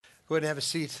Go ahead and have a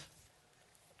seat.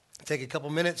 Take a couple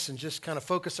minutes and just kind of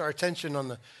focus our attention on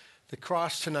the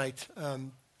cross tonight.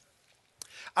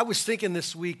 I was thinking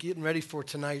this week, getting ready for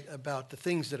tonight, about the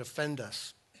things that offend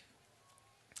us.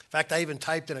 In fact, I even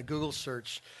typed in a Google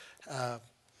search,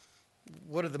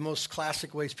 what are the most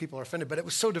classic ways people are offended? But it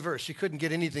was so diverse, you couldn't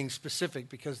get anything specific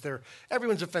because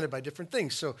everyone's offended by different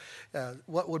things. So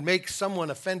what would make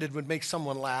someone offended would make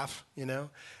someone laugh, you know.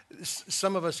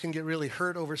 Some of us can get really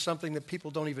hurt over something that people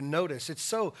don't even notice. It's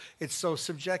so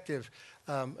subjective.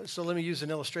 So let me use an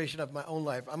illustration of my own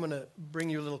life. I'm going to bring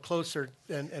you a little closer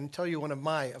and tell you one of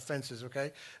my offenses,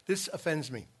 okay? This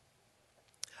offends me.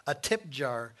 A tip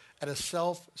jar at a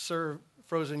self-serve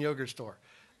frozen yogurt store.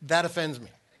 That offends me.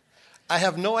 I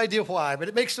have no idea why, but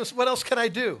it makes us, what else can I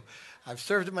do? I've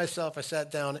served it myself. I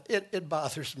sat down. It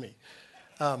bothers me.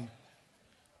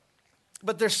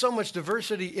 But there's so much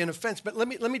diversity in offense. But let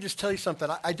me just tell you something.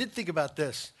 I did think about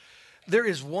this. There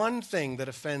is one thing that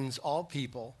offends all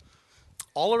people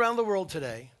all around the world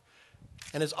today,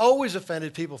 and has always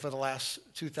offended people for the last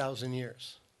 2,000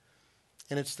 years.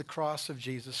 And it's the cross of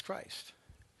Jesus Christ.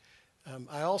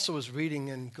 I also was reading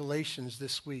in Galatians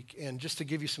this week, and just to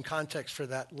give you some context for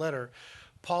that letter,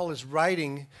 Paul is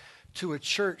writing to a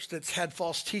church that's had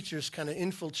false teachers kind of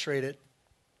infiltrate it.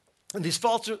 And these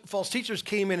false teachers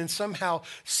came in and somehow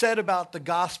said about the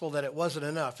gospel that it wasn't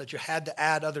enough, that you had to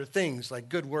add other things like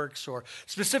good works, or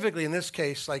specifically in this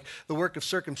case, like the work of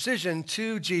circumcision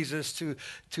to Jesus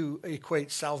to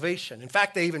equate salvation. In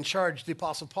fact, they even charged the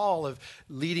Apostle Paul of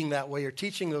leading that way or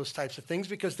teaching those types of things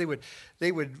because they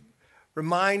would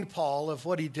remind Paul of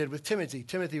what he did with Timothy.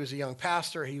 Timothy was a young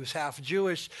pastor. He was half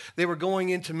Jewish. They were going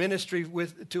into ministry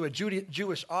to a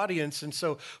Jewish audience. And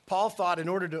so Paul thought in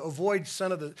order to avoid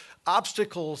some of the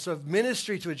obstacles of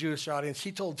ministry to a Jewish audience,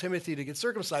 he told Timothy to get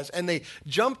circumcised. And they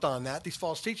jumped on that, these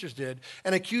false teachers did,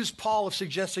 and accused Paul of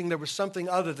suggesting there was something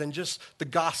other than just the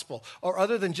gospel or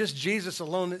other than just Jesus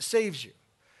alone that saves you.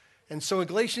 And so in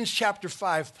Galatians chapter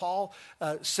 5, Paul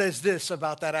says this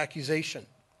about that accusation.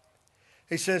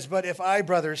 He says, but if I,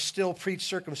 brothers, still preach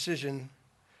circumcision,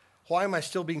 why am I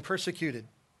still being persecuted?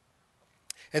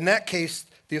 In that case,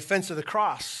 the offense of the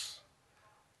cross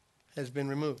has been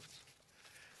removed.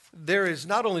 There is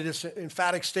not only this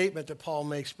emphatic statement that Paul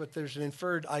makes, but there's an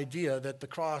inferred idea that the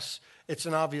cross, it's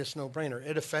an obvious no-brainer.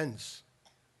 It offends.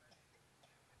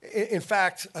 In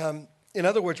fact, in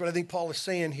other words, what I think Paul is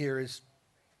saying here is,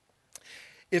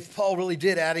 if Paul really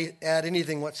did add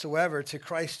anything whatsoever to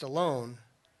Christ alone,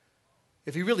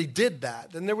 if he really did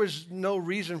that, then there was no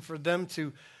reason for them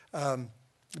to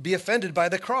be offended by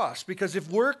the cross. Because if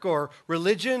work or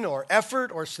religion or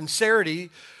effort or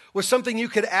sincerity was something you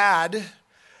could add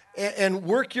and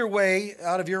work your way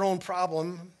out of your own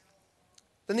problem,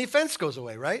 then the offense goes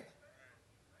away, right?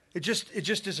 It just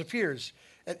disappears.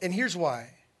 And here's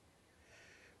why.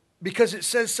 Because it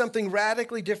says something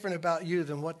radically different about you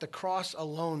than what the cross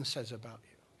alone says about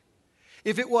you.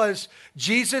 If it was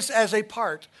Jesus as a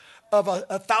part of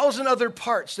a thousand other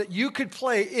parts that you could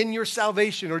play in your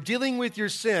salvation or dealing with your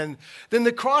sin, then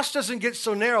the cross doesn't get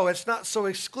so narrow, it's not so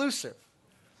exclusive.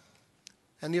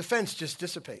 And the offense just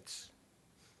dissipates.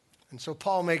 And so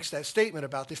Paul makes that statement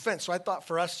about the offense. So I thought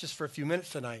for us, just for a few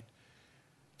minutes tonight,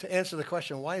 to answer the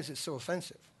question, why is it so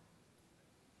offensive?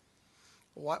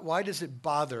 Why does it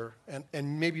bother?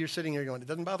 And maybe you're sitting here going, it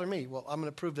doesn't bother me. Well, I'm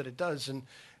going to prove that it does in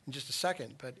just a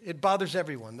second. But it bothers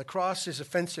everyone. The cross is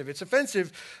offensive. It's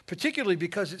offensive particularly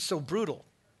because it's so brutal.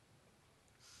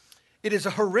 It is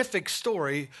a horrific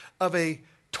story of a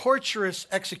torturous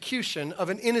execution of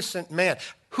an innocent man.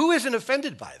 Who isn't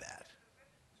offended by that?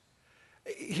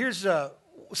 Here's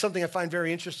something I find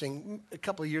very interesting. A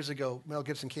couple of years ago, Mel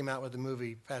Gibson came out with the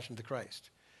movie Passion of the Christ.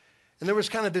 And there was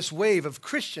kind of this wave of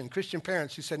Christian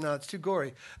parents who said, no, it's too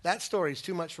gory. That story is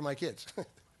too much for my kids.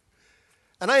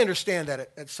 And I understand that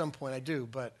at some point, I do,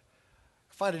 but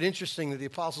I find it interesting that the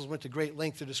apostles went to great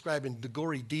length to describe in the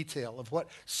gory detail of what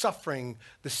suffering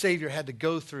the Savior had to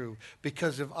go through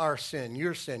because of our sin,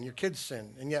 your kids'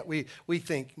 sin. And yet we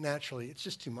think naturally it's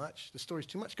just too much. The story's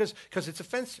too much because it's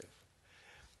offensive.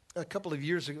 A couple of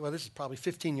years ago, well, this is probably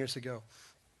 15 years ago,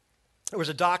 there was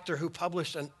a doctor who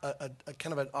published a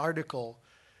kind of an article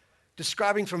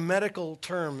describing from medical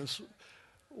terms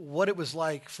what it was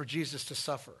like for Jesus to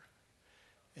suffer.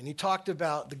 And he talked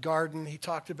about the garden. He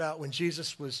talked about when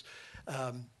Jesus was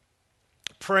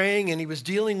praying and he was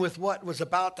dealing with what was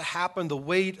about to happen, the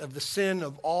weight of the sin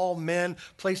of all men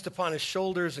placed upon his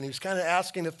shoulders. And he was kind of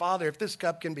asking the Father, if this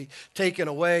cup can be taken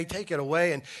away, take it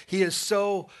away. And he is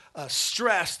so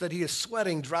stressed that he is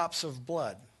sweating drops of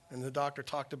blood. And the doctor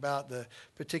talked about the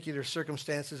particular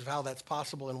circumstances of how that's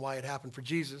possible and why it happened for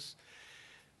Jesus.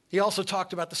 He also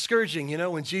talked about the scourging,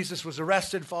 when Jesus was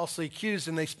arrested, falsely accused,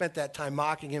 and they spent that time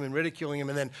mocking him and ridiculing him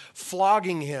and then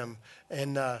flogging him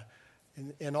and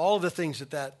all of the things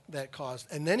that caused.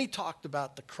 And then he talked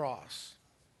about the cross.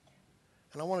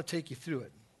 And I want to take you through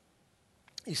it.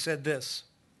 He said this: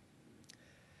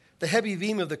 the heavy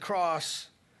beam of the cross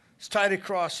is tied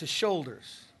across his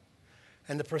shoulders,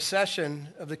 and the procession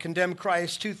of the condemned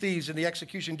Christ, two thieves, and the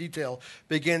execution detail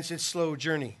begins its slow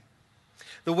journey.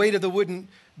 The weight of the wooden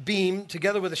beam,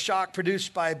 together with the shock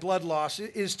produced by blood loss,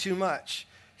 is too much.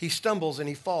 He stumbles and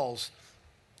he falls.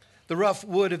 The rough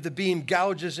wood of the beam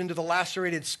gouges into the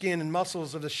lacerated skin and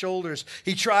muscles of the shoulders.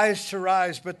 He tries to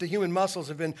rise, but the human muscles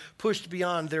have been pushed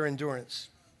beyond their endurance.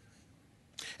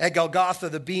 At Golgotha,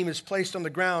 the beam is placed on the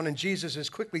ground, and Jesus is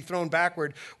quickly thrown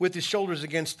backward with his shoulders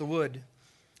against the wood.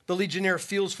 The legionnaire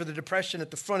feels for the depression at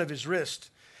the front of his wrist.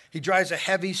 He drives a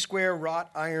heavy, square,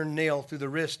 wrought iron nail through the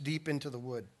wrist deep into the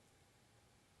wood.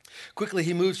 Quickly,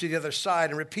 he moves to the other side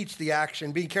and repeats the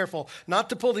action, being careful not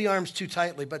to pull the arms too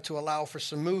tightly, but to allow for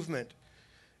some movement.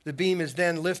 The beam is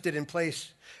then lifted in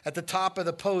place at the top of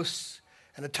the posts,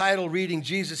 and a title reading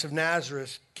Jesus of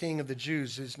Nazareth, King of the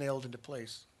Jews, is nailed into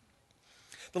place.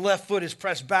 The left foot is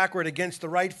pressed backward against the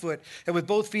right foot, and with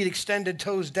both feet extended,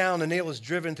 toes down, the nail is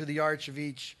driven through the arch of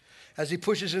each. As he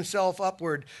pushes himself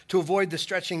upward to avoid the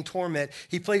stretching torment,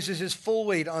 he places his full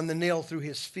weight on the nail through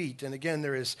his feet. And again,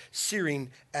 there is searing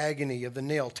agony of the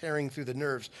nail tearing through the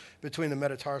nerves between the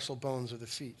metatarsal bones of the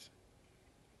feet.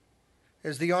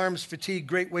 As the arms fatigue,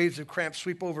 great waves of cramp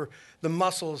sweep over the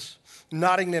muscles,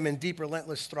 knotting them in deep,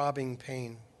 relentless, throbbing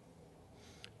pain.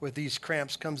 With these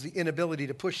cramps comes the inability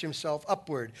to push himself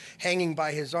upward, hanging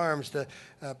by his arms. The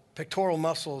pectoral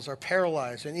muscles are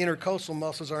paralyzed, and intercostal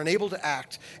muscles are unable to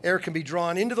act. Air can be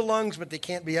drawn into the lungs, but they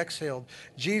can't be exhaled.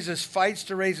 Jesus fights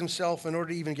to raise himself in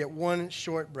order to even get one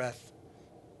short breath.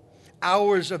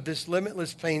 Hours of this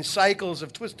limitless pain, cycles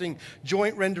of twisting,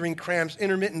 joint-rendering cramps,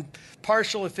 intermittent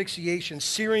partial asphyxiation,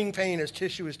 searing pain as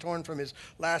tissue is torn from his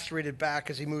lacerated back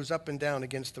as he moves up and down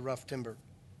against the rough timber.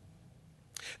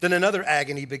 Then another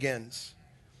agony begins.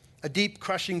 A deep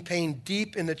crushing pain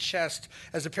deep in the chest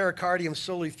as the pericardium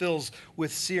slowly fills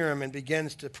with serum and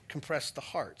begins to compress the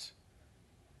heart.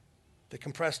 The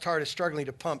compressed heart is struggling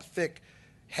to pump thick,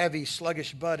 heavy,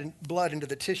 sluggish blood into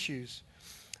the tissues.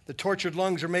 The tortured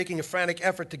lungs are making a frantic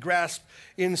effort to grasp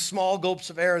in small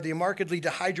gulps of air. The markedly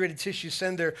dehydrated tissues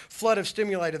send their flood of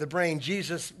stimuli to the brain.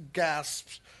 Jesus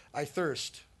gasps, "I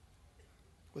thirst."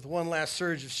 With one last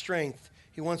surge of strength,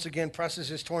 he once again presses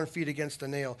his torn feet against the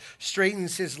nail,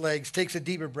 straightens his legs, takes a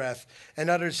deeper breath, and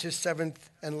utters his seventh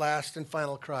and last and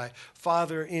final cry: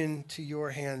 "Father, into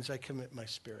your hands I commit my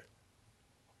spirit."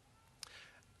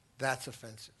 That's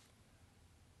offensive.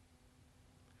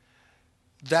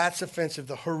 That's offensive.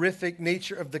 The horrific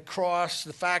nature of the cross,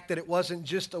 the fact that it wasn't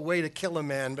just a way to kill a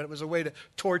man, but it was a way to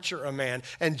torture a man.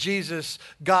 And Jesus,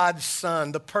 God's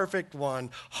Son, the perfect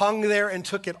one, hung there and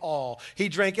took it all. He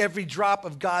drank every drop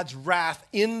of God's wrath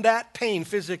in that pain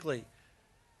physically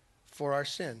for our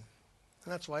sin.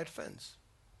 And that's why it offends.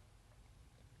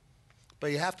 But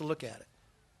you have to look at it.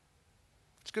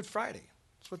 It's Good Friday.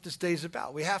 That's what this day is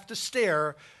about. We have to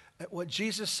stare at what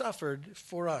Jesus suffered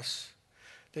for us.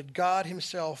 That God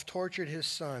himself tortured his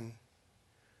Son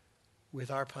with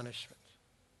our punishment.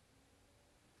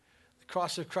 The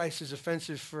cross of Christ is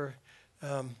offensive for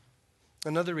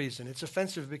another reason. It's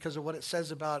offensive because of what it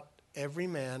says about every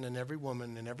man and every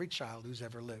woman and every child who's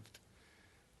ever lived.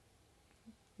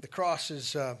 The cross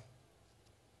is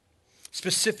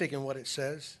specific in what it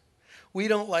says. We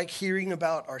don't like hearing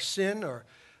about our sin or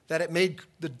that it made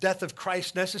the death of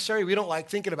Christ necessary. We don't like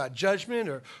thinking about judgment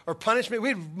or punishment.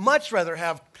 We'd much rather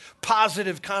have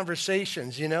positive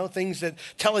conversations, things that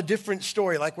tell a different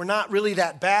story, like we're not really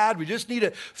that bad. We just need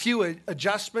a few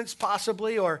adjustments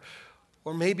possibly, or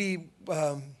maybe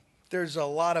there's a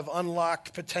lot of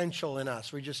unlocked potential in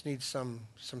us. We just need some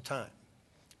time.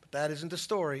 But that isn't the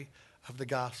story of the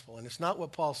gospel, and it's not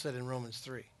what Paul said in Romans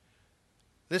 3.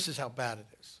 This is how bad it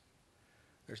is.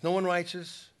 There's no one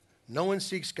righteous. No one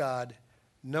seeks God.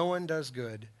 No one does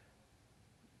good.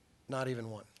 Not even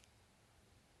one.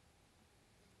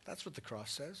 That's what the cross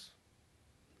says.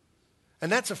 And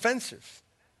that's offensive.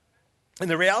 And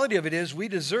the reality of it is we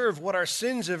deserve what our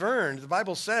sins have earned. The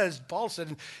Bible says, Paul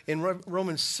said in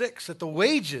Romans 6, that the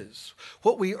wages,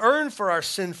 what we earn for our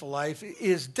sinful life,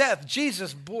 is death.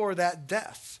 Jesus bore that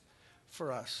death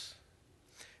for us.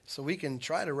 So we can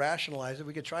try to rationalize it.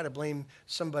 We can try to blame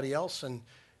somebody else and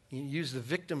use the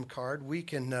victim card. We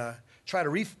can try to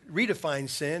redefine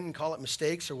sin and call it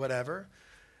mistakes or whatever.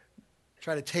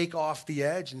 Try to take off the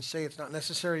edge and say it's not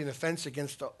necessarily an offense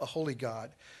against a holy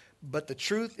God. but the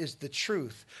truth is the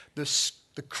truth.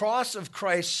 The cross of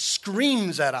Christ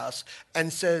screams at us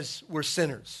and says we're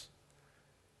sinners.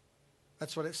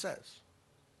 That's what it says.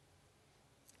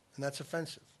 And that's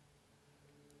offensive.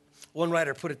 One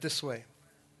writer put it this way: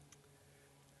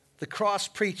 the cross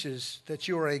preaches that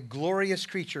you are a glorious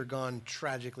creature gone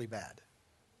tragically bad.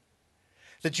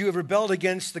 That you have rebelled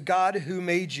against the God who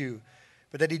made you,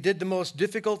 but that he did the most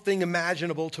difficult thing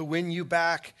imaginable to win you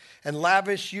back and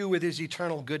lavish you with his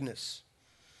eternal goodness.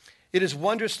 It is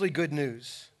wondrously good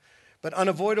news, but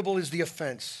unavoidable is the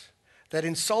offense, that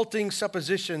insulting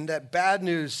supposition that bad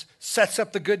news sets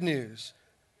up the good news.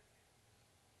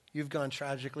 You've gone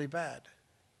tragically bad.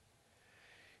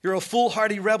 You're a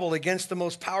foolhardy rebel against the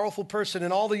most powerful person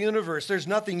in all the universe. There's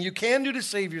nothing you can do to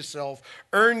save yourself,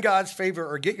 earn God's favor,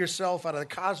 or get yourself out of the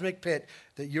cosmic pit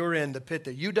that you're in, the pit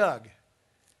that you dug,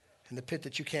 and the pit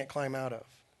that you can't climb out of.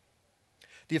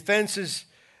 The offense is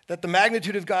that the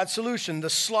magnitude of God's solution, the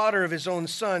slaughter of his own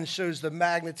son, shows the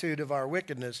magnitude of our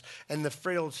wickedness and the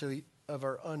frailty of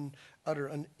our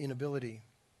utter inability.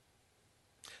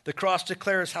 The cross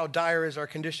declares how dire is our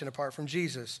condition apart from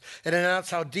Jesus. It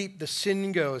announces how deep the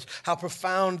sin goes, how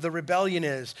profound the rebellion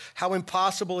is, how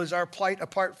impossible is our plight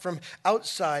apart from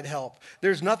outside help.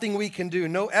 There's nothing we can do,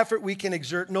 no effort we can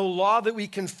exert, no law that we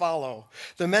can follow.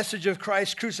 The message of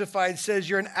Christ crucified says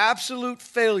you're an absolute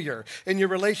failure in your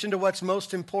relation to what's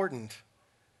most important.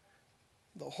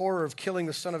 The horror of killing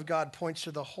the Son of God points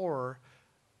to the horror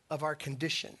of our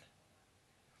condition.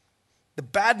 The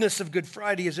badness of Good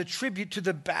Friday is a tribute to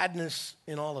the badness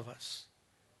in all of us.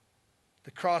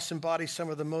 The cross embodies some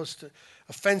of the most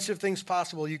offensive things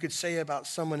possible you could say about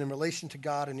someone in relation to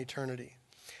God and eternity.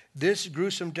 This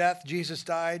gruesome death Jesus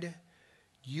died,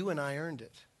 you and I earned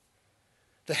it.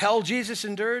 The hell Jesus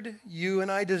endured, you and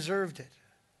I deserved it.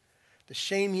 The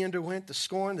shame he underwent, the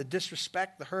scorn, the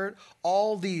disrespect, the hurt,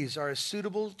 all these are as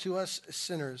suitable to us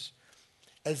sinners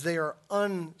as they are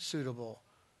unsuitable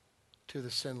to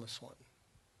the sinless one.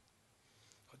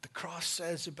 What the cross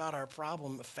says about our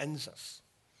problem offends us.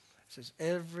 It says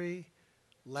every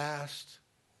last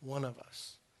one of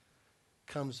us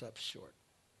comes up short.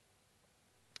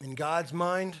 In God's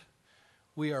mind,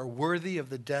 we are worthy of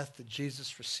the death that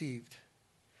Jesus received.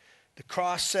 The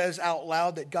cross says out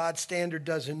loud that God's standard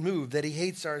doesn't move, that he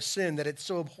hates our sin, that it's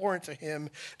so abhorrent to him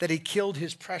that he killed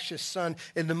his precious son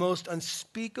in the most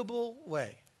unspeakable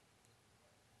way.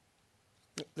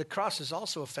 The cross is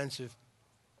also offensive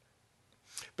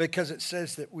because it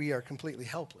says that we are completely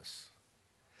helpless.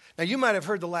 Now, you might have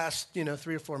heard the last, 3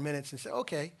 or 4 minutes and say,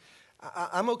 okay,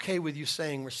 I'm okay with you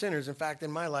saying we're sinners. In fact,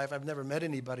 in my life, I've never met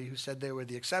anybody who said they were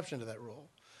the exception to that rule.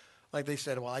 Like they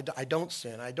said, well, I don't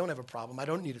sin. I don't have a problem. I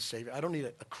don't need a savior. I don't need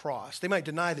a cross. They might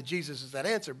deny that Jesus is that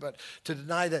answer, but to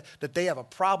deny that they have a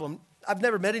problem, I've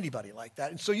never met anybody like that.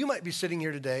 And so you might be sitting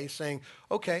here today saying,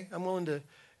 okay, I'm willing to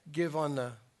give on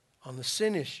the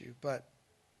sin issue, but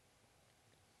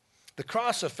the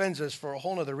cross offends us for a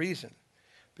whole other reason,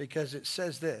 because it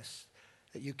says this,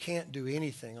 that you can't do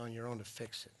anything on your own to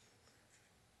fix it.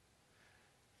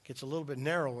 It gets a little bit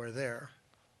narrower there.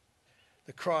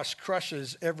 The cross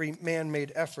crushes every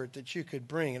man-made effort that you could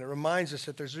bring, and it reminds us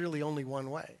that there's really only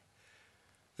one way.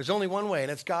 There's only one way,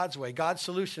 and it's God's way, God's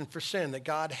solution for sin, that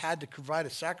God had to provide a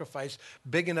sacrifice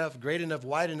big enough, great enough,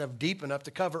 wide enough, deep enough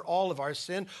to cover all of our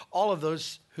sin, all of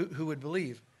those who would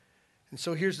believe. And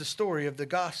so here's the story of the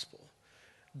gospel.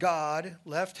 God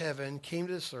left heaven, came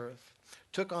to this earth,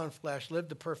 took on flesh, lived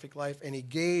the perfect life, and he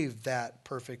gave that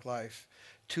perfect life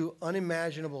to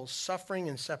unimaginable suffering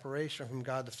and separation from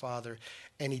God the Father,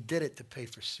 and he did it to pay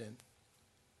for sin.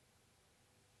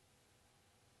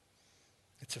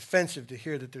 It's offensive to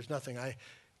hear that there's nothing I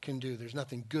can do. There's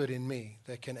nothing good in me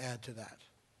that can add to that.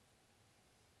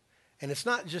 And it's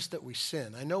not just that we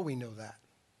sin. I know we know that.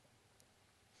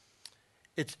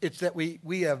 It's that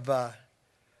we have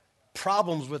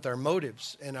problems with our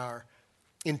motives and our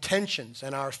intentions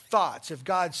and our thoughts. If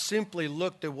God simply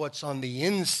looked at what's on the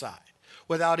inside,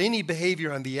 without any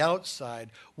behavior on the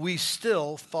outside, we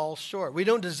still fall short. We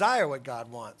don't desire what God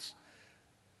wants.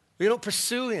 We don't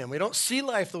pursue him. We don't see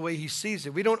life the way he sees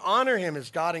it. We don't honor him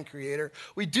as God and creator.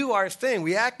 We do our thing.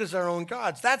 We act as our own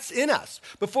gods. That's in us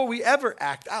before we ever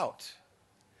act out.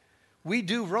 We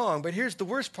do wrong, but here's the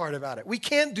worst part about it. We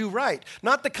can't do right,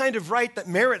 not the kind of right that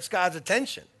merits God's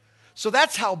attention. So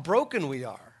that's how broken we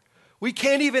are. We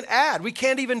can't even add. We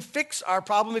can't even fix our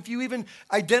problem if you even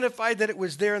identified that it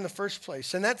was there in the first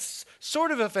place. And that's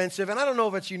sort of offensive. And I don't know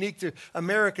if it's unique to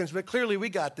Americans, but clearly we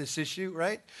got this issue,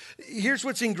 right? Here's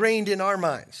what's ingrained in our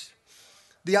minds.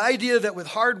 The idea that with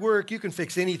hard work, you can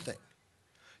fix anything.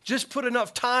 Just put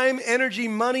enough time, energy,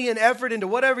 money, and effort into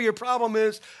whatever your problem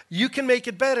is, you can make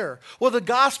it better. Well, the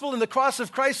gospel and the cross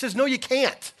of Christ says, no, you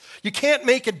can't. You can't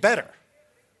make it better.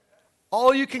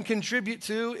 All you can contribute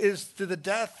to is to the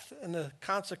death and the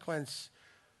consequence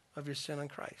of your sin on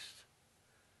Christ.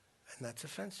 And that's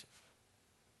offensive.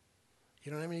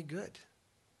 You don't have any good.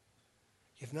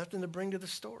 You have nothing to bring to the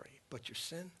story but your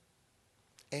sin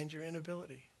and your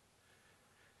inability.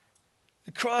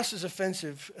 The cross is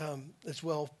offensive as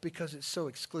well because it's so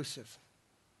exclusive.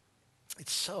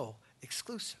 It's so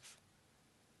exclusive.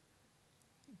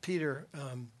 Peter,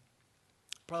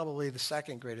 probably the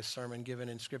second greatest sermon given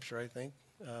in Scripture, I think,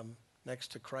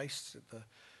 next to Christ at the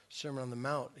Sermon on the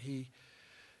Mount. He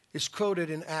is quoted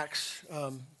in Acts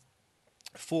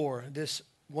 4, this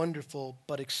wonderful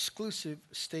but exclusive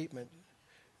statement.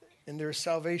 And there is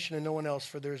salvation in no one else,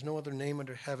 for there is no other name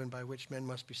under heaven by which men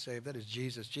must be saved. That is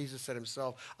Jesus. Jesus said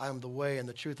himself, I am the way and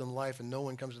the truth and life, and no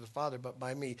one comes to the Father but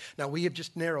by me. Now, we have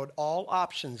just narrowed all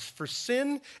options for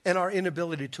sin and our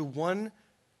inability to one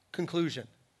conclusion: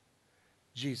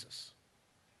 Jesus.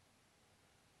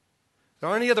 There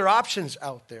aren't any other options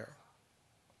out there.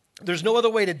 There's no other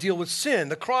way to deal with sin.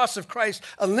 The cross of Christ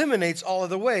eliminates all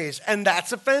other ways, and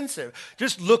that's offensive.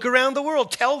 Just look around the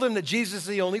world. Tell them that Jesus is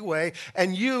the only way,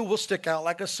 and you will stick out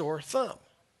like a sore thumb.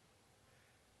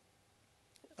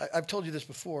 I've told you this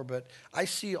before, but I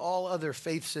see all other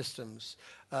faith systems,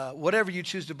 whatever you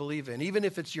choose to believe in, even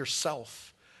if it's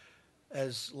yourself,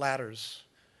 as ladders.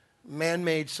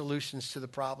 Man-made solutions to the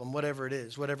problem, whatever it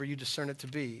is, whatever you discern it to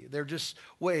be. They're just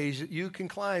ways that you can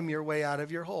climb your way out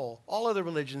of your hole. All other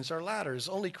religions are ladders.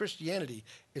 Only Christianity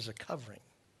is a covering.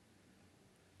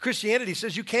 Christianity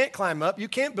says you can't climb up, you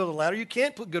can't build a ladder, you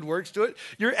can't put good works to it.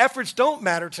 Your efforts don't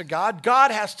matter to God.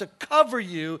 God has to cover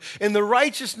you in the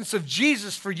righteousness of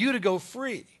Jesus for you to go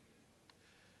free.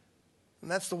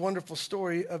 And that's the wonderful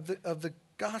story of the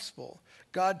gospel.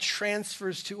 God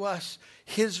transfers to us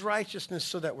his righteousness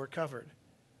so that we're covered.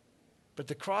 But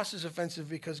the cross is offensive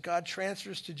because God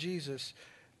transfers to Jesus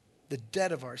the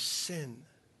debt of our sin.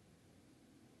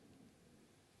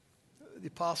 The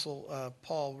Apostle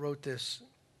Paul wrote this.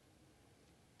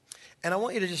 And I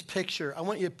want you to just picture, I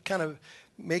want you to kind of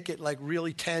make it like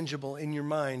really tangible in your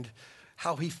mind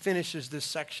how he finishes this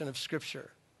section of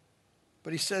Scripture.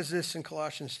 But he says this in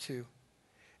Colossians 2.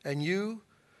 And you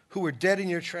who were dead in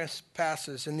your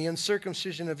trespasses and the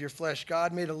uncircumcision of your flesh,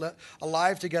 God made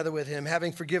alive together with him,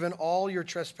 having forgiven all your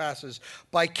trespasses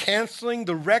by canceling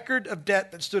the record of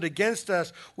debt that stood against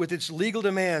us with its legal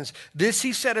demands. This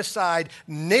he set aside,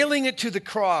 nailing it to the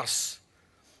cross.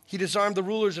 He disarmed the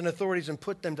rulers and authorities and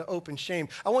put them to open shame.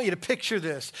 I want you to picture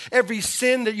this. Every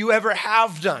sin that you ever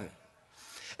have done,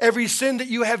 every sin that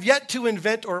you have yet to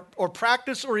invent or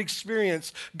practice or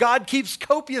experience, God keeps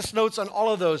copious notes on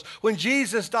all of those. When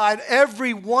Jesus died,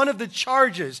 every one of the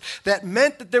charges that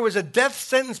meant that there was a death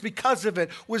sentence because of it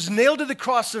was nailed to the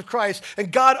cross of Christ.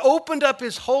 And God opened up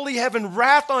his holy heaven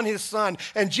wrath on his Son,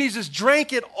 and Jesus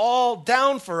drank it all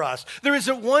down for us. There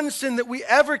isn't one sin that we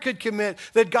ever could commit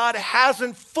that God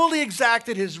hasn't fully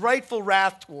exacted his rightful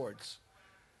wrath towards.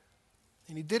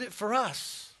 And he did it for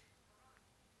us.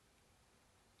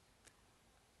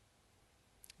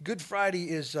 Good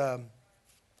Friday is a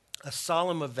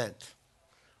solemn event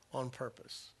on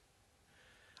purpose.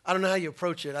 I don't know how you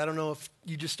approach it. I don't know if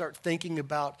you just start thinking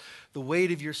about the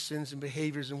weight of your sins and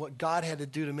behaviors and what God had to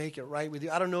do to make it right with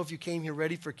you. I don't know if you came here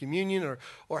ready for communion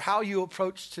or how you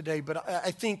approach today, but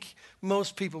I think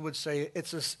most people would say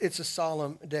it's a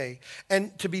solemn day.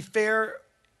 And to be fair,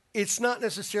 it's not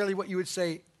necessarily what you would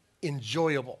say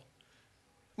enjoyable.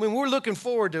 I mean, we're looking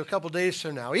forward to a couple days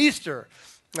from now. Easter,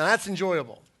 now that's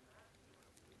enjoyable.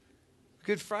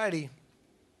 Good Friday,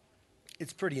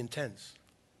 it's pretty intense.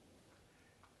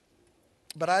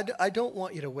 But I don't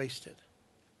want you to waste it.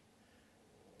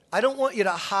 I don't want you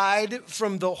to hide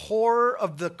from the horror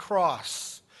of the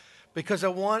cross because I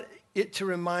want it to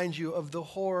remind you of the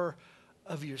horror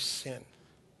of your sin.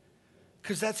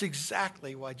 Because that's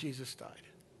exactly why Jesus died.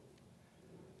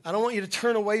 I don't want you to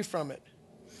turn away from it.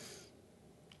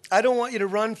 I don't want you to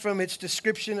run from its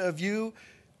description of you.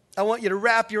 I want you to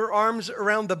wrap your arms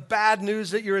around the bad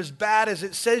news that you're as bad as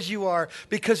it says you are,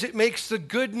 because it makes the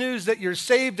good news that you're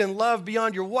saved and loved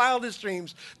beyond your wildest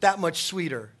dreams that much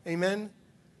sweeter. Amen?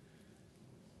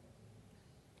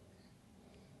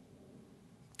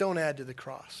 Don't add to the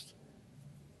cross.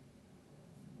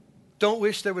 Don't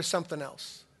wish there was something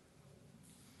else.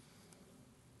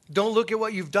 Don't look at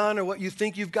what you've done or what you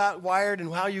think you've got wired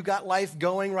and how you got life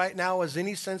going right now as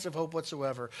any sense of hope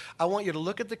whatsoever. I want you to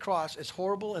look at the cross, as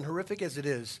horrible and horrific as it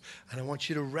is, and I want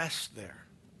you to rest there.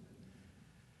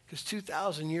 Because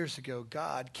 2,000 years ago,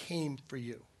 God came for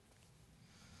you.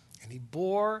 And he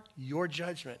bore your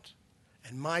judgment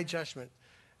and my judgment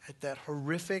at that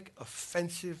horrific,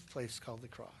 offensive place called the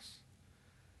cross.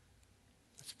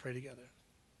 Let's pray together.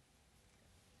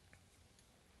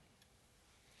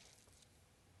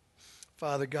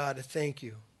 Father God, thank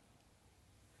you.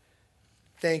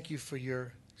 Thank you for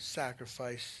your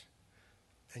sacrifice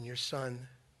and your Son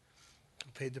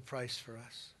who paid the price for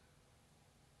us.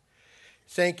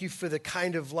 Thank you for the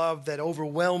kind of love that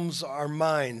overwhelms our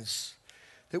minds,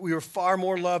 that we are far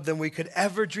more loved than we could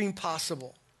ever dream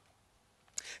possible.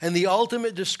 And the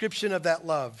ultimate description of that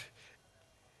love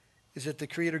is that the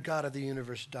Creator God of the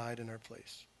universe died in our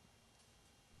place.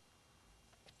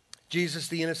 Jesus,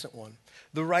 the innocent one,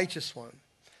 the righteous one,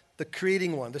 the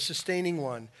creating one, the sustaining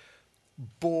one,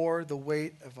 bore the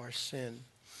weight of our sin.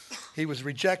 He was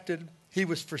rejected. He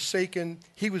was forsaken.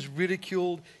 He was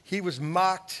ridiculed. He was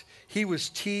mocked. He was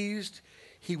teased.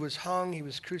 He was hung. He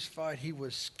was crucified. He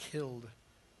was killed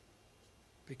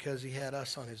because he had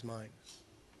us on his mind.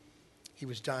 He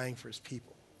was dying for his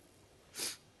people.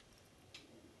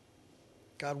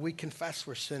 God, we confess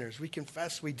we're sinners. We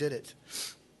confess we did it.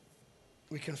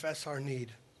 We confess our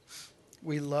need.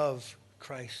 We love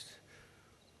Christ.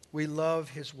 We love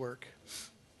his work.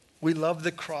 We love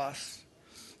the cross.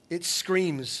 It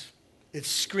screams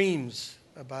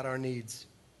about our needs.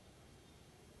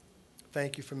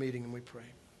 Thank you for meeting, and we pray.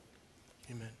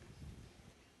 Amen.